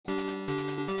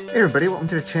Hey everybody, welcome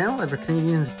to the channel. Ever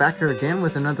Canadians back here again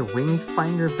with another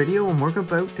Wayfinder video, and we're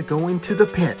about to go into the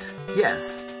pit.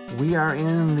 Yes, we are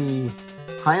in the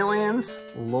Highlands,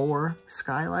 Lower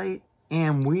Skylight,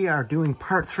 and we are doing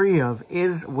part 3 of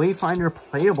Is Wayfinder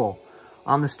Playable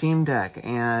on the Steam Deck.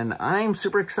 And I'm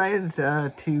super excited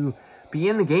to be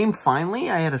in the game finally.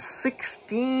 I had a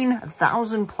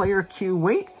 16,000 player queue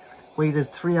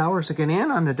waited 3 hours to get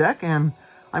in on the deck, and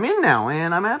I'm in now,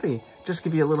 and I'm happy. Just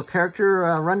give you a little character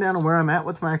rundown of where I'm at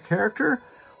with my character.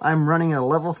 I'm running a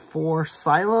level 4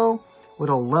 silo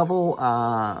with a level,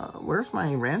 where's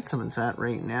my ransom is at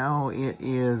right now? It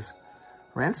is,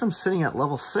 ransom's sitting at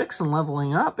level 6 and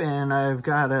leveling up, and I've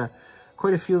got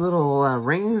quite a few little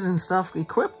rings and stuff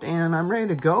equipped, and I'm ready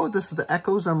to go. This is the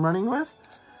echoes I'm running with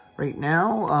right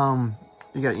now.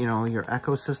 You got, you know, your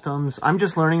echo systems. I'm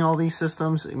just learning all these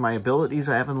systems. My abilities,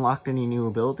 I haven't locked any new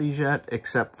abilities yet,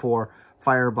 except for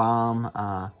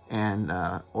Firebomb and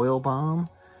Oil Bomb.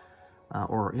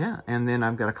 And then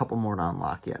I've got a couple more to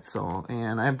unlock yet. So,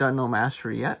 and I've done no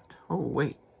mastery yet. Oh,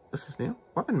 wait, this is new.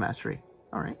 Weapon mastery.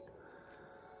 All right.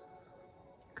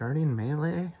 Guardian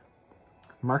melee.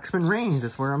 Marksman range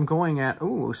is where I'm going at.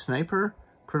 Oh, sniper,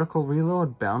 critical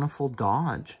reload, bountiful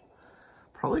dodge.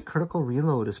 Probably critical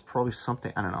reload is probably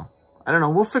something. I don't know.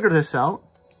 We'll figure this out.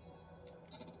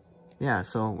 Yeah,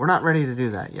 so we're not ready to do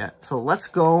that yet. So let's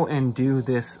go and do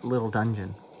this little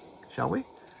dungeon, shall we?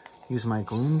 Use my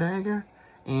Gloom Dagger,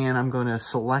 and I'm going to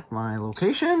select my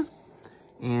location.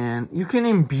 And you can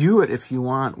imbue it if you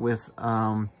want with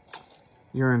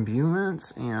your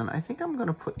imbuements. And I think I'm going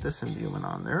to put this imbuement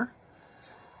on there.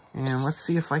 And let's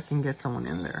see if I can get someone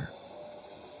in there.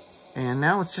 And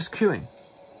now it's just queuing.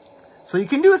 So you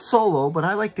can do it solo, but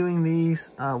I like doing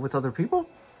these with other people.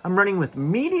 I'm running with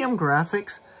medium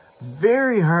graphics.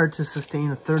 Very hard to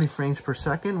sustain at 30 frames per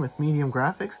second with medium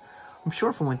graphics. I'm sure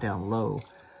if it went down low,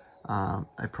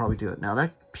 I'd probably do it. Now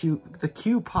the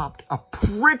queue popped up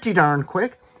pretty darn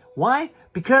quick. Why?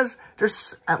 Because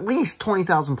there's at least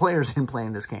 20,000 players in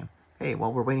playing this game. Hey,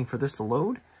 while we're waiting for this to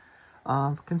load,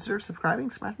 consider subscribing,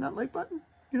 smashing that like button.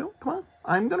 You know, come on.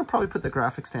 I'm going to probably put the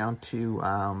graphics down to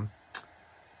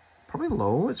probably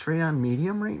low. It's right on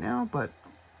medium right now, but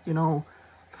you know,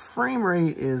 the frame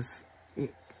rate is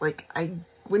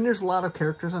when there's a lot of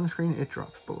characters on the screen, it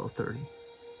drops below 30.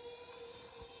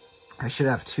 I should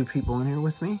have 2 people in here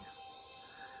with me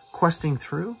questing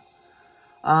through.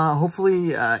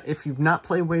 Hopefully, if you've not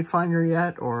played Wayfinder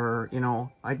yet, or you know,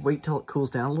 I'd wait till it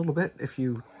cools down a little bit if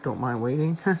you don't mind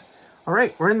waiting. All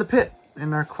right, we're in the pit,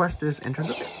 and our quest is enter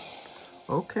the pit.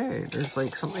 Okay, there's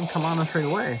like something come on us right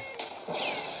away.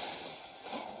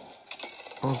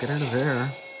 Oh, get out of there.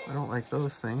 I don't like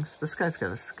those things. This guy's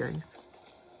got a scythe.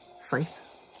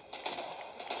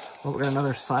 Oh, we got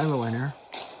another silo in here.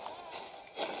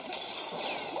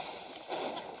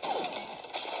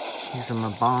 Using my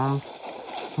bombs.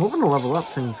 I'm hoping to level up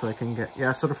soon so I can get...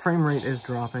 Yeah, so the frame rate is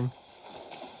dropping.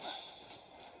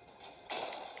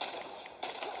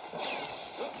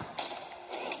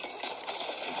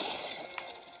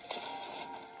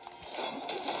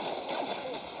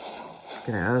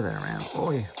 Get out of there, man.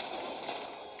 Boy.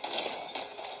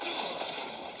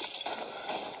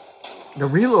 The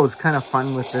reload's kind of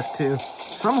fun with this, too.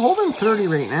 So I'm holding 30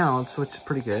 right now, so it's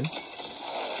pretty good.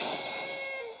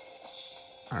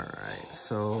 Alright,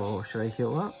 so should I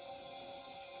heal up?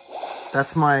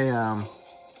 That's my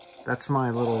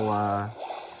little,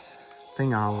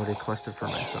 thing I already quested for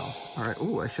myself. Alright,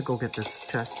 ooh, I should go get this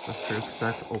chest. That's true, 'cause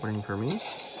that's opening for me.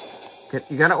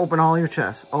 You gotta open all your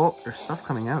chests. Oh, there's stuff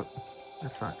coming out.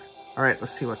 That sucks. Alright,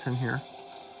 let's see what's in here.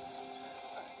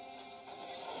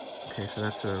 Okay, so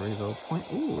that's a reload point.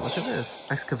 Ooh, look at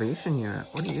this. Excavation unit.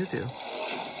 What do you do?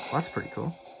 Well, that's pretty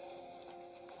cool.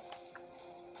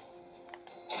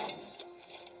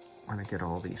 I'm gonna get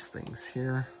all these things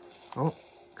here. Oh,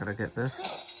 gotta get this.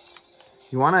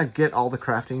 You wanna get all the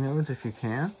crafting nodes if you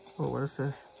can. Oh, what is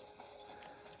this?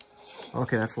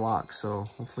 Okay, that's locked, so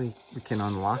hopefully we can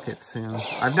unlock it soon.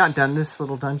 I've not done this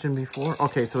little dungeon before.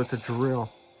 Okay, so it's a drill.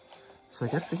 So I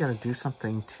guess we gotta do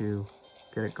something to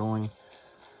get it going.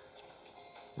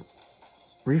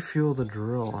 Refuel the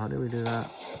drill. How do we do that?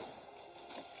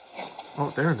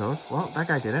 Oh, there it goes. Well, that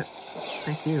guy did it.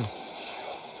 Thank you.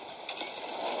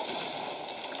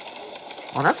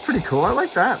 Oh, that's pretty cool. I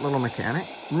like that little mechanic.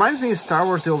 Reminds me of Star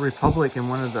Wars The Old Republic in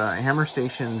one of the Hammer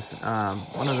Stations,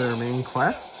 one of their main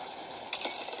quests.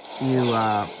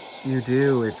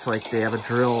 It's like they have a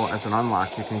drill as an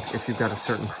unlock. You can, if you've got a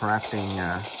certain crafting,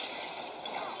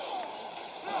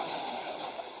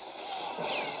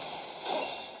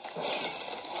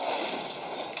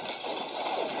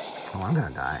 Oh, I'm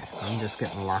gonna die. I'm just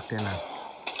getting locked in.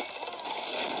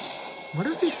 What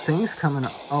are these things coming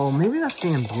up? Oh, maybe that's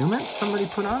the imbuement somebody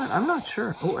put on it? I'm not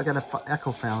sure. Oh, I got an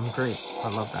echo found. Great. I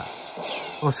love that.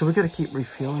 Oh, so we got to keep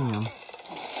refueling them.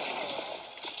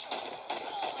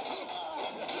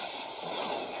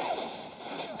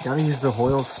 Gotta use the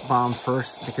oil bomb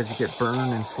first because you get burn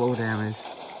and slow damage.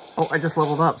 Oh, I just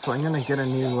leveled up, so I'm gonna get a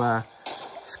new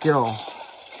skill.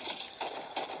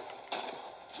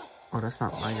 Oh, that's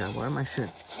not my guy. Why am I shooting?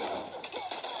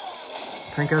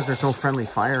 Thank God there's no friendly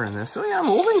fire in this. So yeah, I'm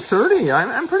holding 30.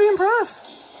 I'm pretty impressed.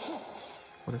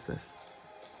 What is this?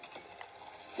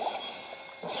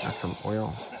 Got some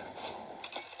oil.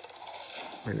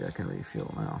 Maybe I can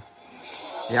refuel now.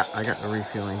 Yeah, I got the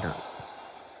refueling done.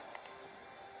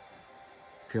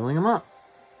 Fueling them up.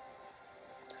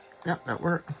 Yep, that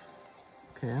worked.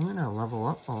 Okay, I'm gonna level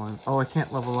up while I'm... Oh, I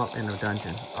can't level up in a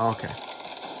dungeon. Okay.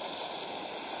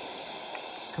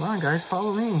 Come on, guys,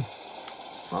 follow me.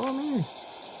 Follow me.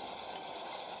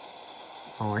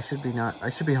 Oh, I should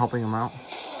be helping him out.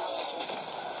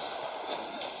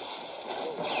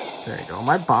 There you go.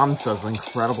 My bomb does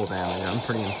incredible damage. I'm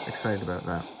pretty excited about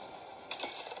that.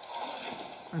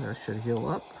 I should heal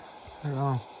up. I don't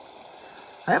know.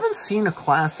 I haven't seen a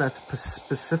class that's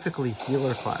specifically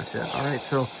healer class yet. Alright,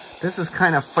 so this is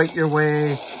kind of fight your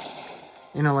way,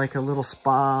 you know, like a little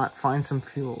spot, find some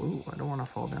fuel. Ooh, I don't want to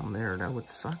fall down there. That would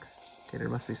suck. Okay, there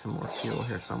must be some more fuel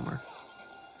here somewhere.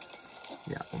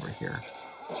 Yeah, over here.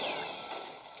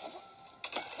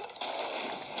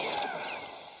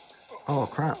 Oh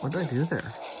crap, what did I do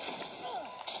there?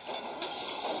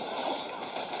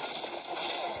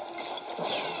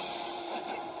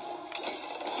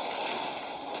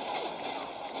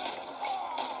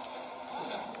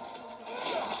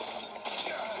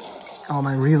 Oh,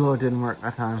 my reload didn't work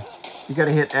that time. You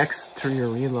gotta hit X to your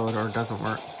reload or it doesn't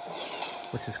work.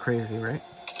 Which is crazy, right?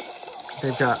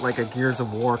 They've got like a Gears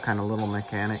of War kind of little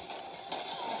mechanic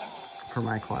for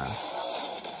my class.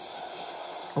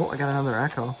 Oh, I got another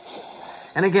echo.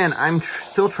 And again, I'm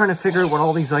still trying to figure out what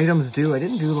all these items do. I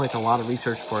didn't do like a lot of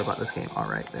research for about this game. All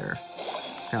right, there.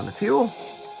 Found the fuel.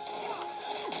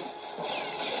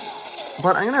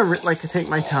 But I'm gonna like to take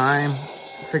my time,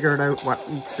 figure it out what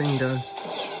each thing does.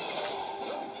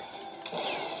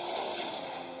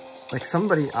 Like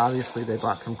somebody, obviously they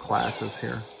bought some classes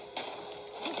here.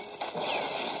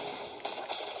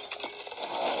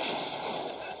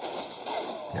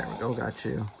 There we go, got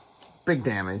you. Big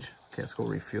damage. Okay, let's go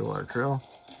refuel our drill.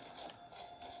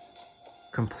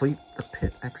 Complete the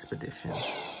pit expedition.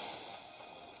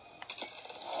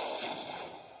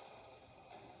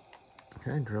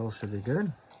 Okay, drill should be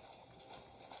good.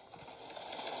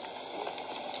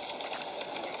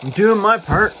 I'm doing my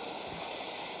part.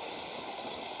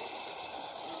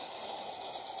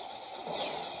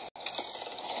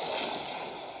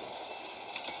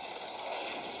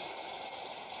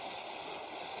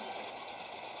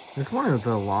 It's one of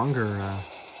the longer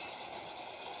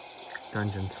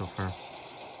dungeons so far.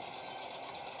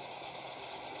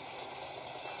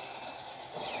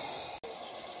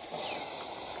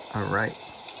 Alright.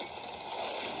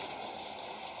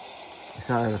 He's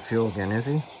not out of fuel again, is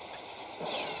he?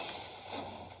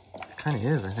 Kind of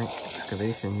is, I think.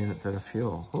 Excavation units out of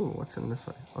fuel. Ooh, what's in this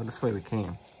way? Oh, this way we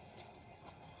came.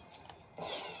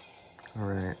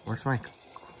 Alright, where's my...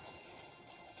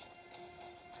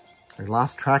 I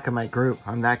lost track of my group.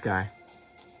 I'm that guy.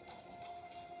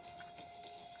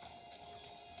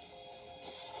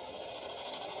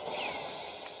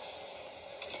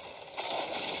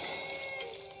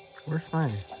 Where's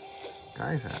my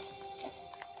guys at?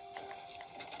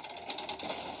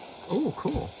 Oh,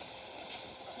 cool.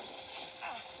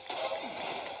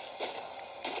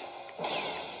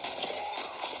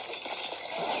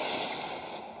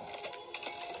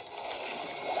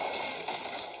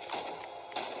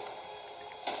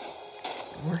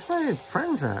 Where's my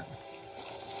friends at?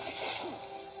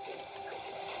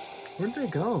 Where'd they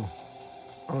go?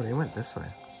 Oh, they went this way.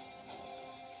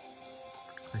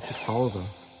 I should follow them.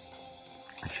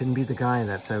 I shouldn't be the guy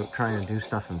that's out trying to do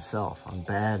stuff himself. I'm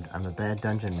bad. I'm a bad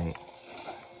dungeon mate.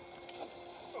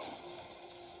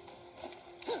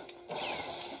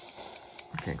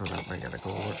 I can't go that way. I gotta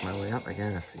go work my way up, I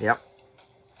guess. Yep.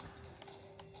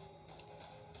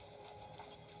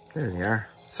 There they are.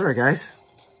 Sorry, guys.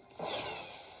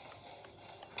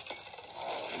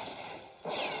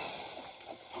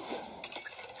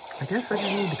 I guess I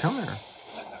just need to come here.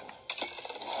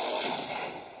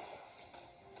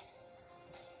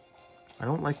 I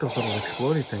don't like those little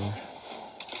explodey things.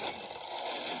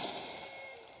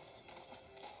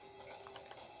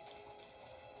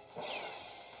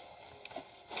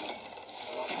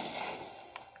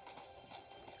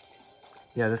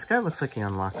 Yeah, this guy looks like he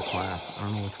unlocked a class. I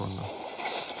don't know which one though.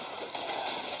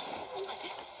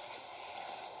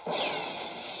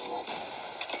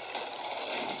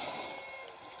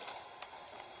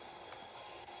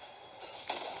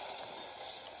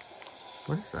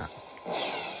 What is that?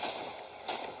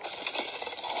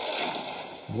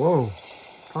 Whoa.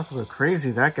 Talk about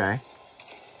crazy, that guy.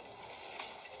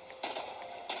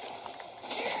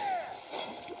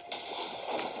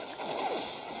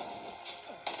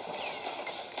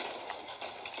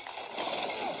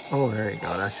 Oh, there you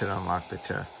go. That should unlock the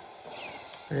chest.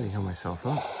 I gotta heal myself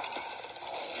up.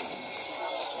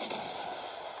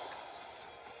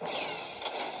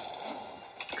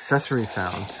 Accessory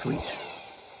found. Sweet.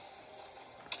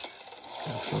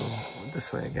 Okay, so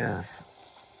this way, I guess.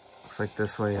 Looks like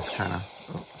this way is kind of...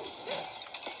 Oh.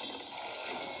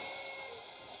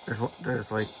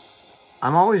 There's like...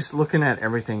 I'm always looking at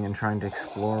everything and trying to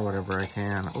explore whatever I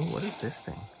can. Oh, what is this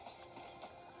thing?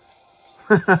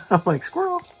 I'm like,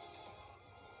 squirrel.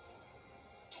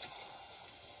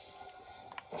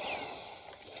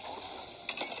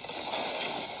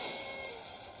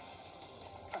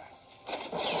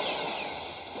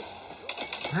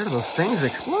 Where are those things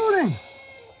exploding?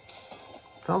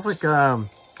 Sounds like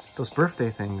those birthday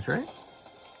things, right?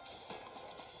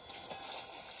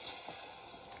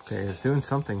 Okay, it's doing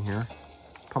something here.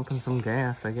 Pumping some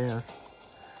gas, I guess.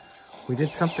 We did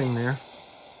something there.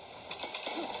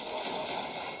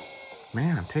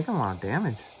 Man, I'm taking a lot of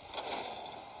damage.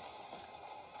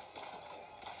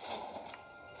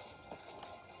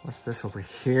 What's this over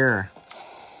here?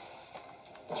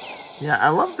 Yeah, I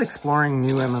loved exploring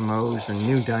new MMOs and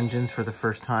new dungeons for the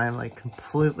first time, like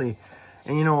completely.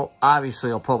 And you know,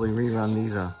 obviously I'll probably rerun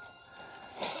these a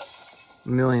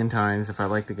million times if I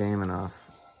like the game enough.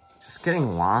 Just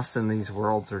getting lost in these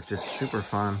worlds are just super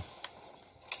fun.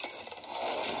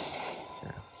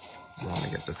 Yeah, I want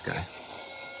to get this guy.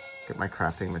 Get my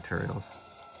crafting materials.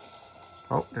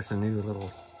 Oh, there's a new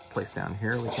little place down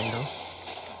here we can go.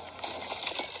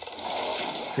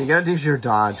 So you gotta use your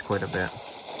dodge quite a bit.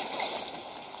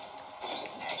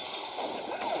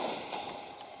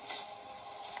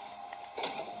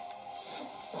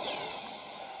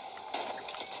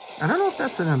 I don't know if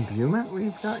that's an imbuement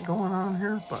we've got going on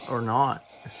here, but or not.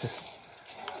 It's just...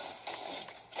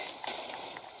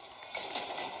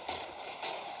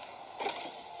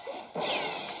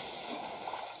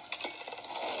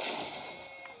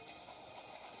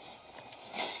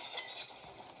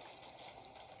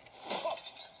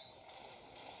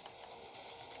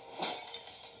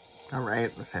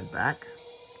 Alright, let's head back.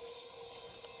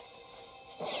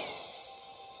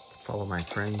 Follow my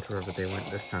friends wherever they went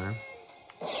this time.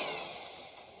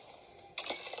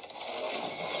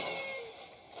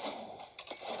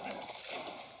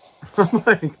 I'm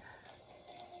like,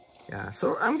 yeah,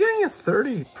 so I'm getting a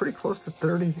 30, pretty close to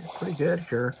 30, pretty good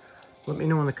here. Let me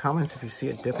know in the comments if you see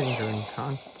it dipping during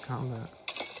combat.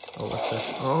 Oh, what's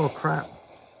this? Oh, crap.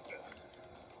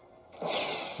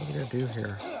 What do I gotta do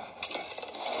here?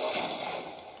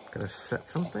 Gotta set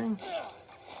something?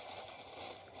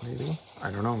 Maybe?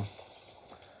 I don't know.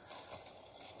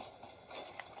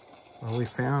 Well,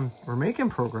 we're making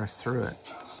progress through it.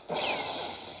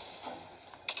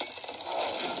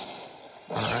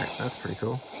 Alright, that's pretty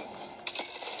cool.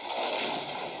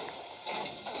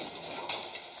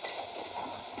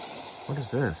 What is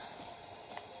this?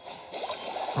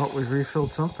 Oh, we've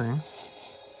refilled something.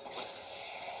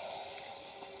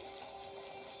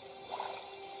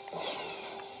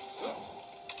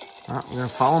 Oh, I'm gonna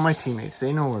follow my teammates.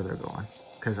 They know where they're going.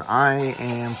 Because I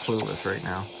am clueless right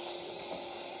now.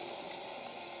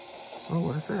 Oh,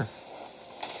 what is this?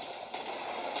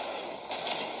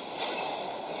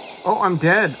 Oh, I'm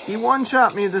dead. He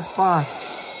one-shot me, this boss.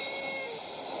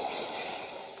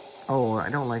 Oh, I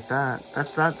don't like that.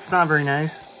 That's not very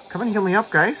nice. Come and heal me up,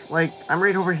 guys. Like, I'm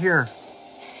right over here.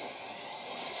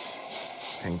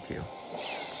 Thank you.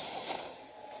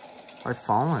 I've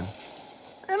fallen.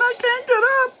 And I can't get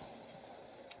up.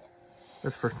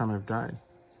 That's the first time I've died.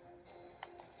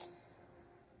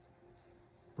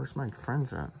 Where's my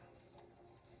friends at?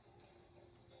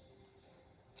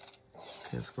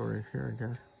 Okay, let's go right here, I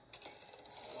guess.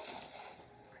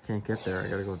 I can't get there. I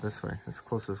gotta go this way. That's the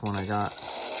closest one I got.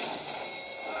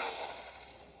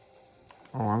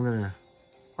 Oh, I'm gonna...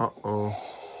 Uh-oh.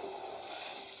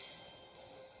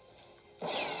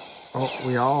 Oh,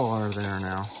 we all are there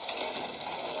now.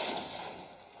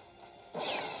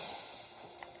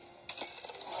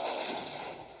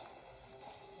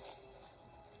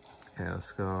 Okay,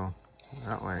 let's go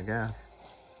that way, I guess.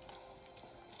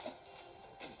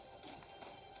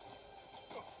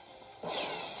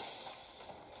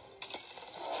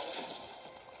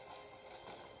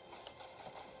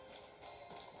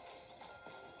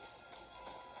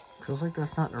 Feels like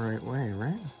that's not the right way,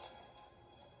 right?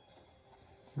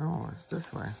 No, it's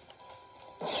this way.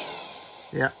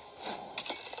 Yeah.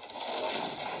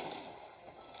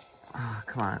 Ah,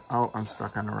 come on. Oh, I'm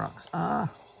stuck on the rocks. Ah.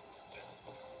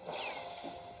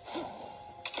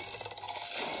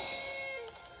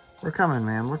 We're coming,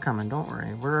 man. We're coming. Don't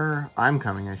worry. I'm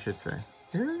coming, I should say.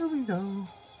 Here we go.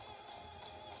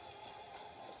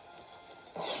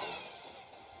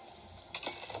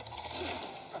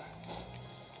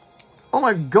 Oh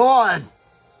my god!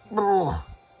 Ugh.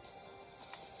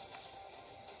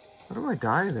 How do I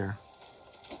die there?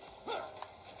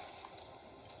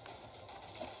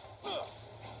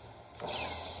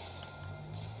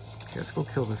 Okay, let's go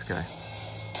kill this guy.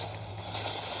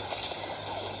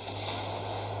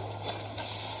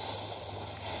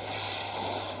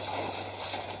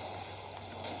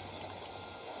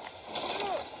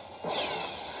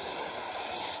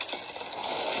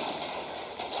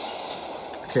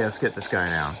 Okay, let's get this guy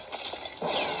down.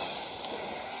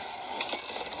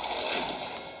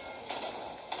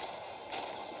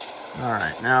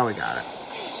 Alright, now we got it.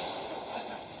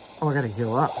 Oh, I gotta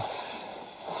heal up.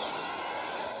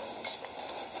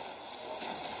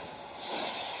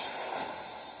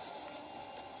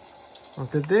 Oh,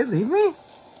 did they leave me?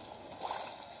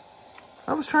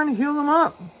 I was trying to heal them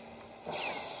up.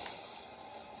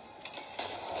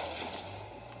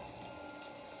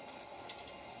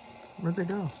 Where'd they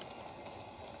go?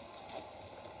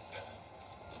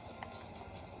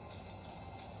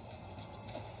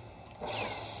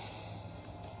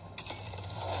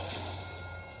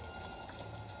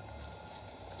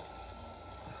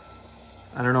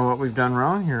 I don't know what we've done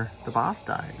wrong here. The boss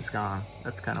died. It's gone.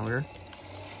 That's kind of weird.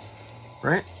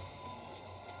 Right?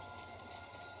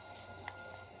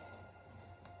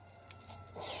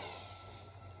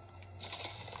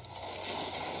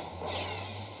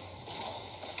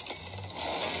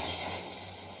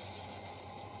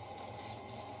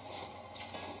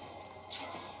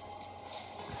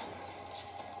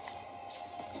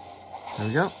 There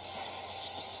we go.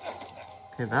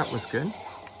 Okay, that was good.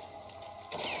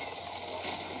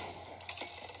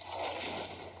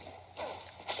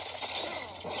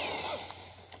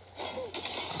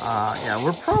 Yeah,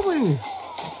 we're probably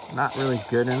not really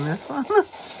good in this one.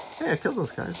 Hey, I killed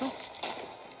those guys though.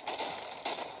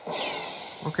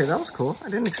 Okay, that was cool. I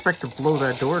didn't expect to blow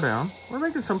that door down. We're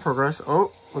making some progress.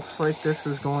 Oh, looks like this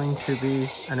is going to be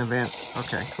an event.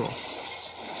 Okay, cool.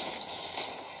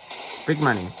 Big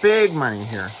money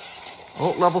here.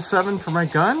 Oh, level 7 for my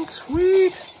gun.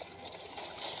 Sweet.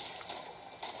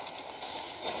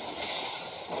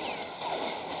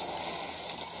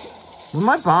 When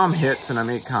my bomb hits and I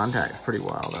make contact, it's pretty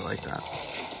wild. I like that.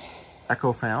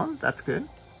 Echo found. That's good.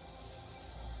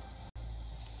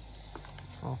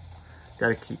 Oh,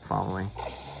 gotta keep following.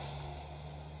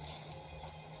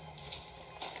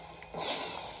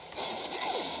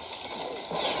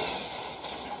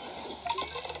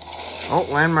 Oh,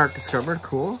 landmark discovered.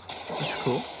 Cool. That's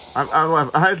cool.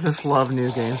 I just love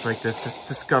new games like this. Just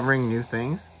discovering new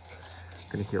things.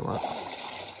 Gonna heal up.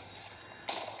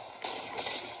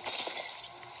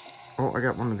 Oh, I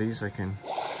got one of these I can...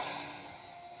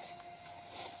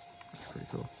 That's pretty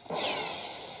cool.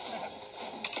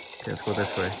 Okay, let's go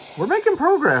this way. We're making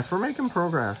progress. We're making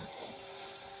progress.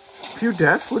 A few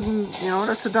deaths wouldn't... You know,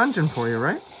 that's a dungeon for you,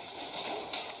 right?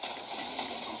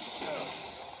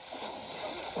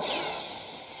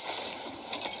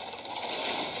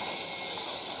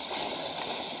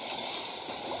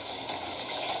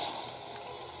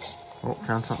 Oh,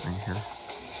 found something here.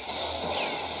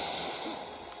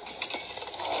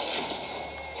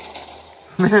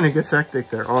 Man, it gets hectic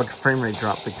there. Oh, the frame rate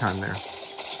dropped big time there.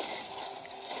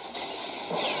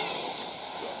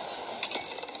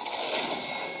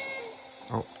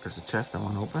 Oh, there's a chest I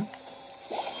want to open.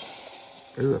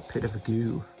 Ooh, a pit of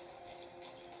goo.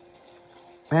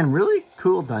 Man, really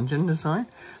cool dungeon design.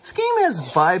 This game has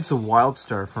vibes of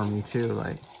Wildstar for me too,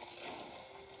 like.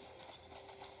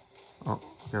 Oh,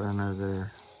 got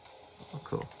another. Oh,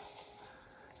 cool.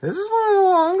 This is one of the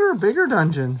longer, bigger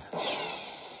dungeons.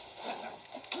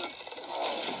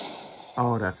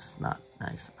 Oh, that's not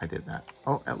nice. I did that.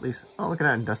 Oh, at least... Oh, look at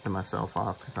that. I'm dusting myself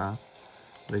off because I'm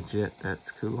legit. That's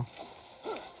cool.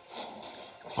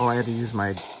 Oh, I had to use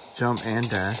my jump and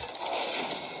dash.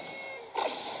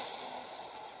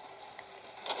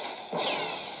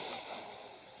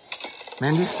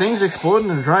 Man, these things exploding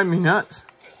and driving me nuts.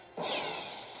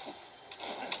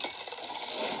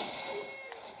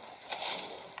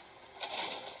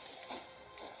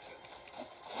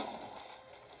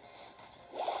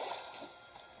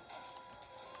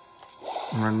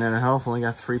 I'm running out of health, only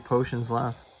got 3 potions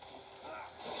left.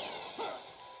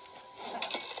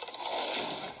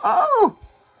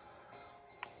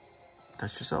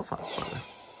 Dust yourself off, brother.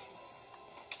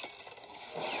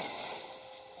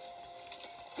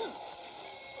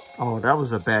 Oh, that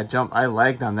was a bad jump. I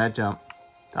lagged on that jump.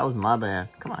 That was my bad.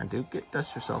 Come on, dude.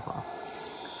 Dust yourself off.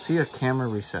 See a camera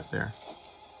reset there.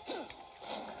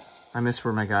 I miss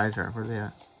where my guys are. Where are they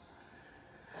at?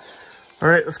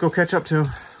 Alright, let's go catch up to.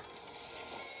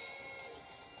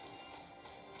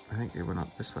 I think they went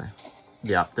up this way.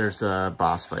 Yeah, there's a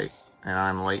boss fight. And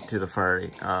I'm late to the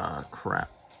party. Crap.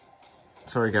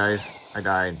 Sorry, guys. I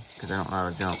died because I don't know how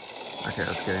to jump. Okay,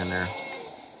 let's get in there.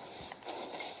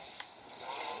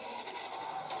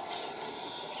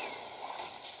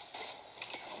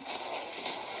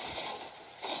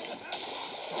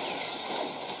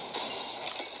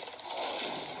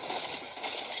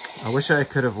 I wish I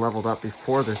could have leveled up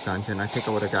before this dungeon. I think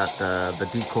I would have got the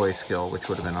decoy skill, which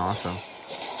would have been awesome.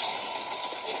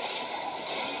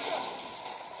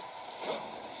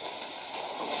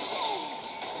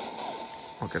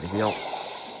 I'm gonna heal.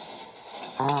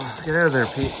 Oh, get out of there,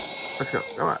 Pete. Let's go.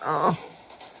 Come on. Oh.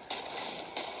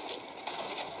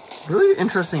 Really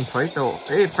interesting fight, though.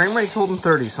 Hey, frame rate's holding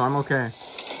 30, so I'm okay.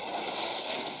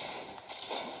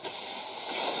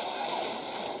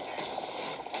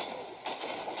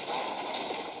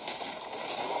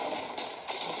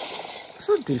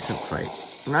 Decent fight.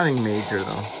 Nothing major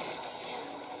though.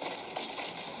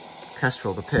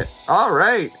 Kestrel, the pit.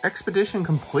 Alright, expedition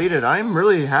completed. I'm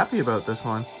really happy about this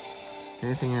one.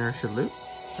 Anything here I should loot?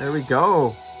 There we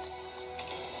go.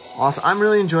 Awesome. I'm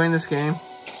really enjoying this game.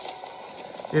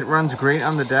 It runs great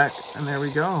on the deck. And there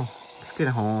we go. Let's get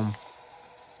home.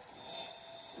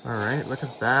 Alright, look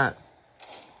at that.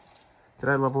 Did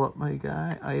I level up my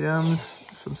guy? Items,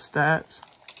 some stats.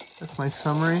 That's my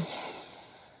summary.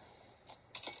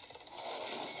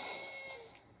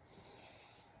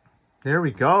 There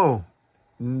we go.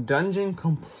 Dungeon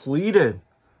completed.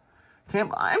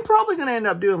 I'm probably going to end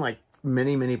up doing like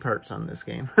many parts on this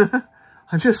game.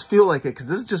 I just feel like it because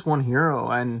this is just one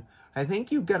hero. And I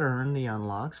think you've got to earn the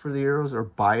unlocks for the heroes or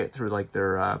buy it through like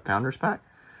their Founders Pack.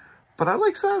 But I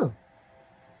like Silo.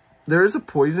 There is a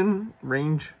poison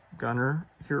range gunner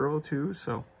hero too.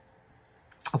 So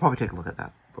I'll probably take a look at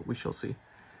that. But we shall see.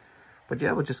 But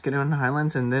yeah, we'll just get in the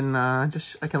Highlands and then I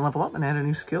can level up and add a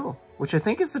new skill, which I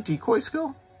think is the decoy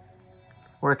skill.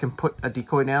 Where I can put a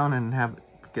decoy down and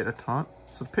get a taunt.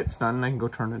 So pit's done and I can go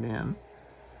turn it in.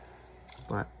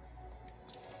 But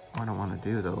what I don't want to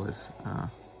do though is,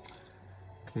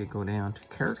 okay, go down to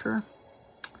character.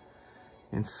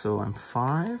 And so I'm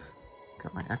 5.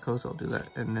 Got my echoes, I'll do that.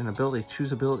 And then ability,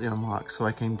 choose ability unlock. So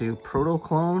I can do Proto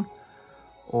Clone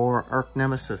or Arch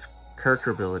Nemesis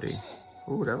character ability.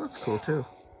 Ooh, that looks cool too.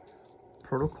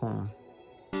 Proto Clone.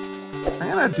 I'm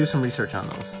gonna do some research on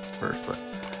those first, but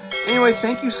anyway,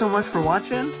 thank you so much for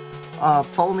watching.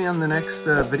 Follow me on the next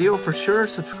video for sure.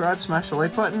 Subscribe, smash the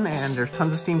like button, and there's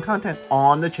tons of Steam content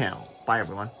on the channel. Bye,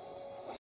 everyone.